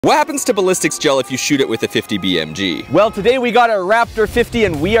What happens to ballistics gel if you shoot it with a 50 BMG? Well, today we got our Raptor 50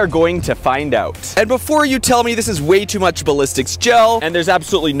 and we are going to find out. And before you tell me this is way too much ballistics gel, And there's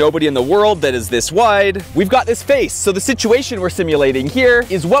absolutely nobody in the world that is this wide, we've got this face. So the situation we're simulating here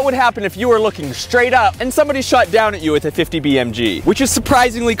is what would happen if you were looking straight up and somebody shot down at you with a 50 BMG, which is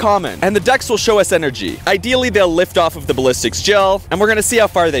surprisingly common. And the ducks will show us energy. Ideally, they'll lift off of the ballistics gel, and we're gonna see how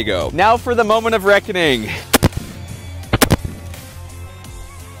far they go. Now for the moment of reckoning.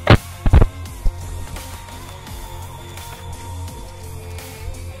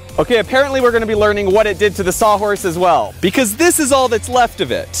 Okay, apparently we're going to be learning what it did to the sawhorse as well. Because this is all that's left of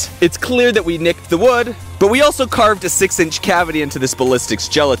it. It's clear that we nicked the wood, but we also carved a 6-inch cavity into this ballistics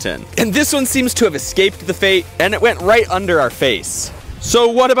gelatin. And this one seems to have escaped the fate, and it went right under our face. So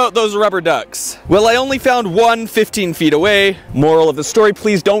what about those rubber ducks? Well, I only found one 15 feet away. Moral of the story,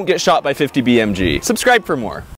 please don't get shot by 50 BMG. Subscribe for more.